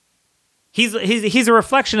 He's a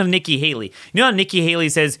reflection of Nikki Haley. You know how Nikki Haley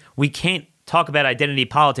says we can't talk about identity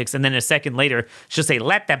politics, and then a second later she'll say,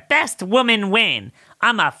 "Let the best woman win.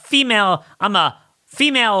 I'm a female,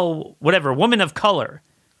 whatever, woman of color."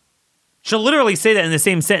 She'll literally say that in the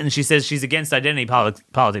same sentence. She says she's against identity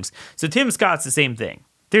politics. So Tim Scott's the same thing.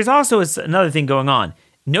 There's also another thing going on.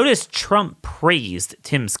 Notice Trump praised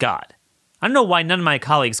Tim Scott. I don't know why none of my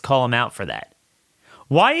colleagues call him out for that.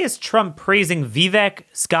 Why is Trump praising Vivek,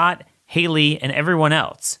 Scott, Haley, and everyone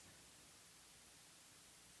else?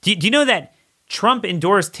 Do you know that Trump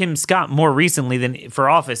endorsed Tim Scott more recently for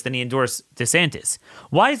office than he endorsed DeSantis?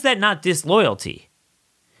 Why is that not disloyalty?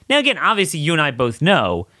 Now, again, obviously you and I both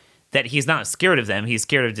know that he's not scared of them. He's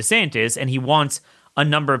scared of DeSantis, and he wants a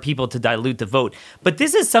number of people to dilute the vote. But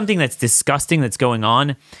this is something that's disgusting that's going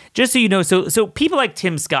on. Just so you know, so people like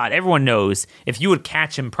Tim Scott, everyone knows if you would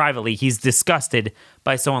catch him privately, he's disgusted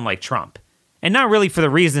by someone like Trump. And not really for the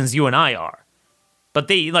reasons you and I are. But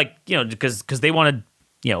they, like, you know, because they want to,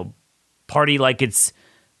 you know, party like it's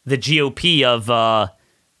the GOP of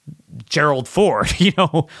Gerald Ford, you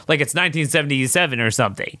know, like it's 1977 or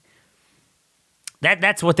something.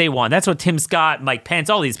 That's what they want. That's what Tim Scott, Mike Pence,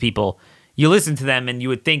 all these people, you listen to them and you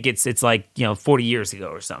would think it's like, you know, 40 years ago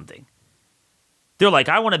or something. They're like,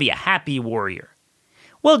 I want to be a happy warrior.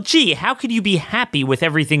 Well, gee, how could you be happy with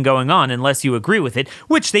everything going on unless you agree with it,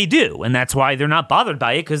 which they do, and that's why they're not bothered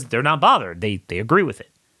by it, because they're not bothered. They agree with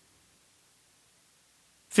it.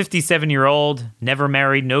 57-year-old, never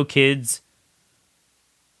married, no kids,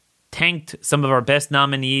 tanked some of our best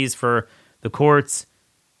nominees for the courts.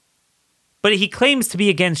 But he claims to be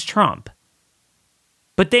against Trump.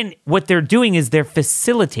 But then what they're doing is they're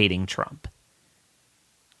facilitating Trump.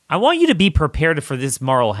 I want you to be prepared for this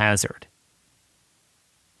moral hazard.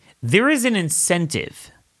 There is an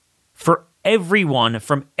incentive for everyone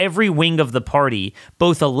from every wing of the party,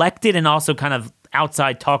 both elected and also kind of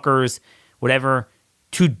outside talkers, whatever,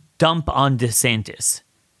 to dump on DeSantis.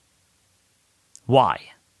 Why?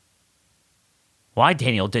 Why,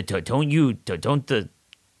 Daniel?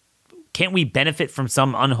 Can't we benefit from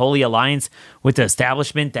some unholy alliance with the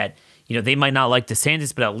establishment that, you know, they might not like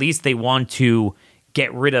DeSantis, but at least they want to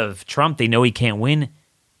get rid of Trump. They know he can't win.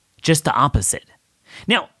 Just the opposite.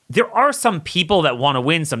 Now, there are some people that want to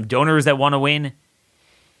win, some donors that want to win,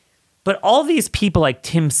 but all these people like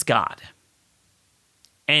Tim Scott,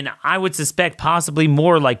 and I would suspect possibly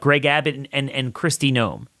more like Greg Abbott and Kristi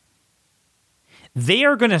Noem, they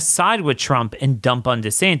are going to side with Trump and dump on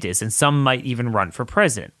DeSantis, and some might even run for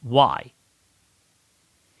president. Why?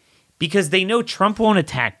 Because they know Trump won't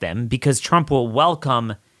attack them, because Trump will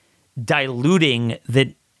welcome diluting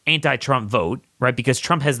the anti-Trump vote, right? Because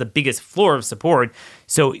Trump has the biggest floor of support.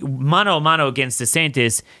 So mano a mano against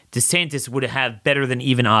DeSantis, DeSantis would have better than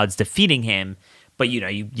even odds defeating him. But, you know,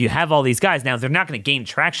 you have all these guys. Now, they're not going to gain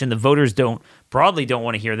traction. The voters broadly don't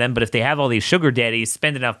want to hear them. But if they have all these sugar daddies,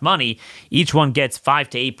 spend enough money, each one gets 5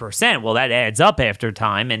 to 8%. Well, that adds up after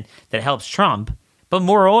time, and that helps Trump. But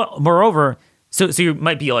moreover, so you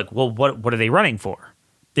might be like, well, what are they running for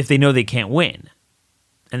if they know they can't win?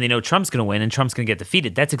 And they know Trump's going to win and Trump's going to get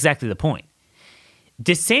defeated. That's exactly the point.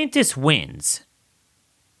 DeSantis wins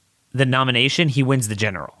the nomination. He wins the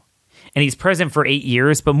general. And he's president for 8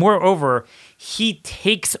 years, but moreover, he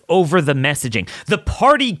takes over the messaging. The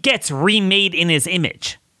party gets remade in his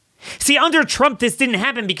image. See, under Trump, this didn't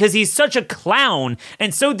happen because he's such a clown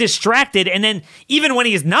and so distracted. And then even when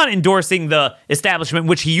he is not endorsing the establishment,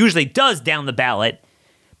 which he usually does down the ballot,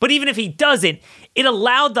 But even if he doesn't, it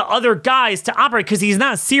allowed the other guys to operate because he's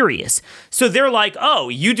not serious. So they're like, oh,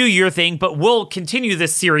 you do your thing, but we'll continue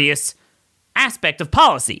this serious aspect of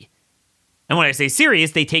policy. And when I say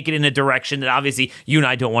serious, they take it in a direction that obviously you and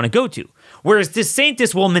I don't want to go to. Whereas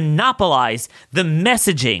DeSantis will monopolize the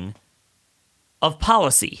messaging of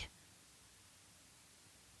policy.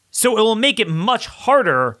 So it will make it much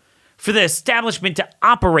harder for the establishment to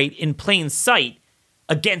operate in plain sight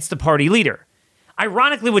against the party leader.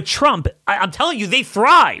 Ironically, with Trump, I'm telling you, they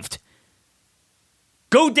thrived.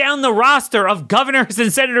 Go down the roster of governors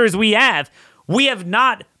and senators we have. We have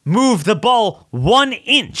not moved the ball 1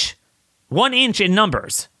 inch. 1 inch in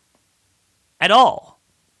numbers. At all.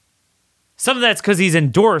 Some of that's because he's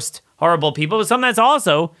endorsed horrible people, but some of that's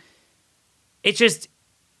also, it's just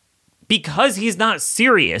because he's not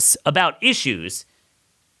serious about issues,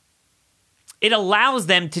 it allows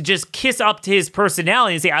them to just kiss up to his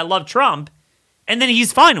personality and say, I love Trump, and then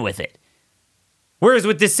he's fine with it. Whereas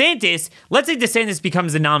with DeSantis, let's say DeSantis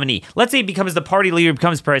becomes the nominee. Let's say he becomes the party leader,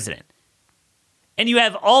 becomes president. And you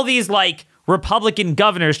have all these, like, Republican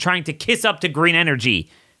governors trying to kiss up to green energy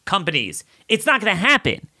companies. It's not going to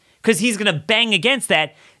happen because he's going to bang against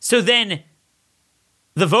that. So then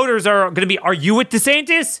the voters are going to be, are you with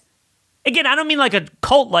DeSantis? Again, I don't mean like a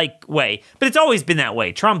cult-like way, but it's always been that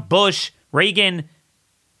way. Trump, Bush, Reagan.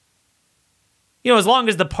 You know, as long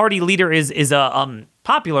as the party leader is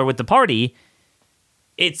popular with the party,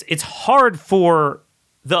 it's hard for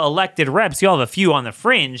the elected reps. You'll have a few on the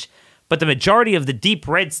fringe, but the majority of the deep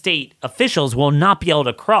red state officials will not be able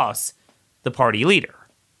to cross the party leader.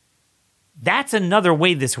 That's another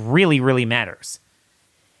way this really, really matters.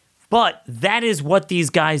 But that is what these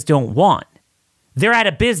guys don't want. They're out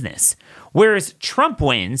of business. Whereas Trump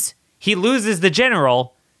wins, he loses the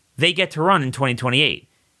general, they get to run in 2028.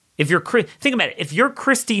 Think about it. If you're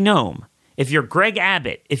Kristi Noem, if you're Greg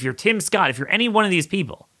Abbott, if you're Tim Scott, if you're any one of these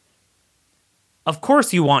people, of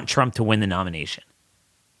course you want Trump to win the nomination.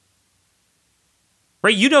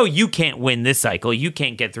 Right? You know you can't win this cycle. You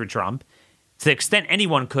can't get through Trump. To the extent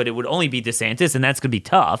anyone could, it would only be DeSantis, and that's going to be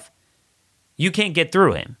tough. You can't get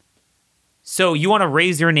through him. So you want to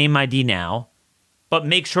raise your name ID now, but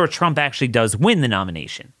make sure Trump actually does win the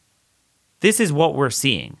nomination. This is what we're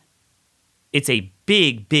seeing. It's a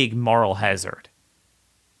big, big moral hazard.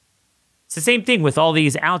 It's the same thing with all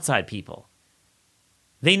these outside people.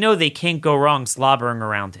 They know they can't go wrong slobbering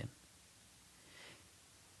around him.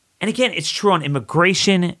 And again, it's true on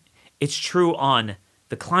immigration. It's true on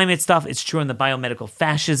the climate stuff. It's true on the biomedical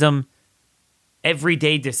fascism. Every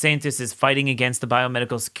day DeSantis is fighting against the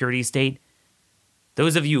biomedical security state.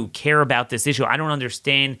 Those of you who care about this issue, I don't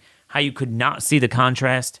understand how you could not see the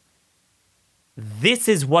contrast. This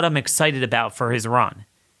is what I'm excited about for his run.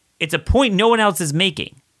 It's a point no one else is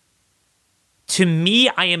making. To me,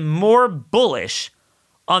 I am more bullish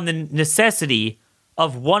on the necessity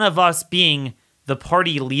of one of us being the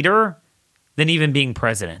party leader than even being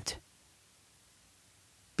president.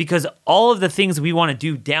 Because all of the things we want to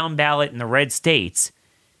do down ballot in the red states,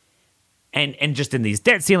 and just in these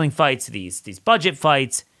debt ceiling fights, these budget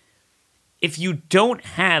fights, if you don't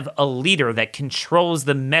have a leader that controls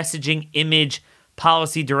the messaging, image,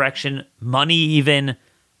 policy direction, money even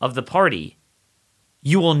of the party,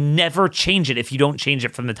 you will never change it if you don't change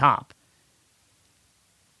it from the top.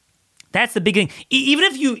 That's the big thing. Even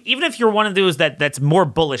if you're one of those that's more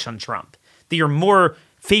bullish on Trump, that you're more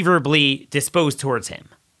favorably disposed towards him,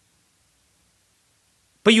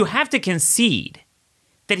 but you have to concede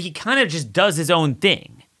that he kind of just does his own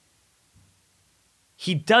thing.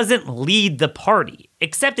 He doesn't lead the party,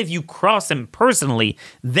 except if you cross him personally,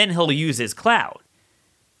 then he'll use his clout.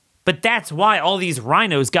 But that's why all these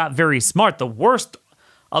rhinos got very smart. The worst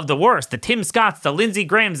of the worst, the Tim Scotts, the Lindsey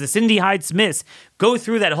Grahams, the Cindy Hyde-Smiths, go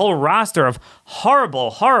through that whole roster of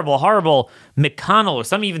horrible McConnell, or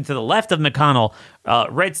some even to the left of McConnell,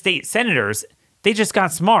 red state senators. They just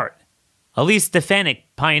got smart. Elise Stefanik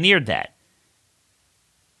pioneered that.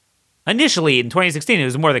 Initially, in 2016, it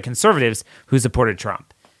was more the conservatives who supported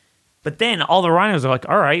Trump. But then all the rhinos are like,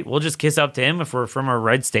 all right, we'll just kiss up to him if we're from a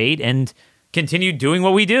red state and continue doing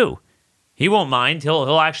what we do. He won't mind.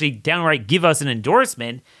 He'll actually downright give us an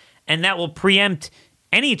endorsement, and that will preempt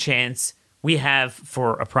any chance we have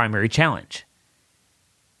for a primary challenge.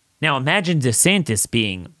 Now, imagine DeSantis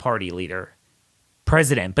being party leader,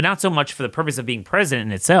 president, but not so much for the purpose of being president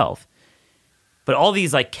in itself, but all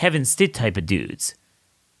these like Kevin Stitt type of dudes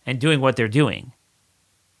and doing what they're doing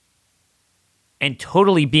and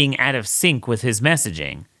totally being out of sync with his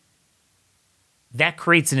messaging. That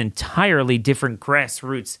creates an entirely different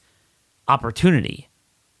grassroots opportunity.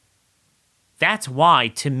 That's why,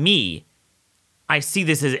 to me, I see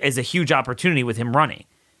this as a huge opportunity with him running.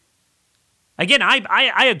 Again,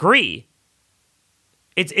 I agree.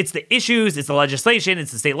 It's the issues, it's the legislation,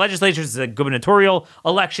 it's the state legislatures, it's the gubernatorial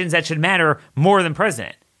elections that should matter more than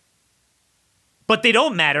president. But they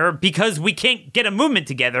don't matter because we can't get a movement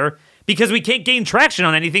together, because we can't gain traction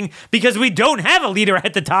on anything, because we don't have a leader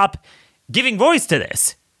at the top giving voice to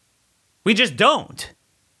this. We just don't.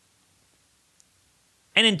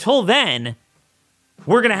 And until then,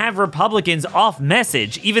 we're going to have Republicans off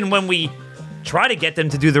message, even when we try to get them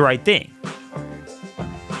to do the right thing.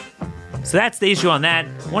 So that's the issue on that.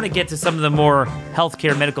 I want to get to some of the more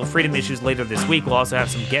healthcare, medical freedom issues later this week. We'll also have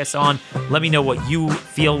some guests on. Let me know what you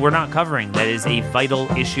feel we're not covering. That is a vital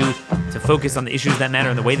issue to focus on the issues that matter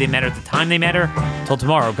and the way they matter at the time they matter. Till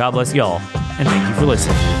tomorrow, God bless y'all, and thank you for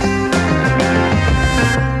listening.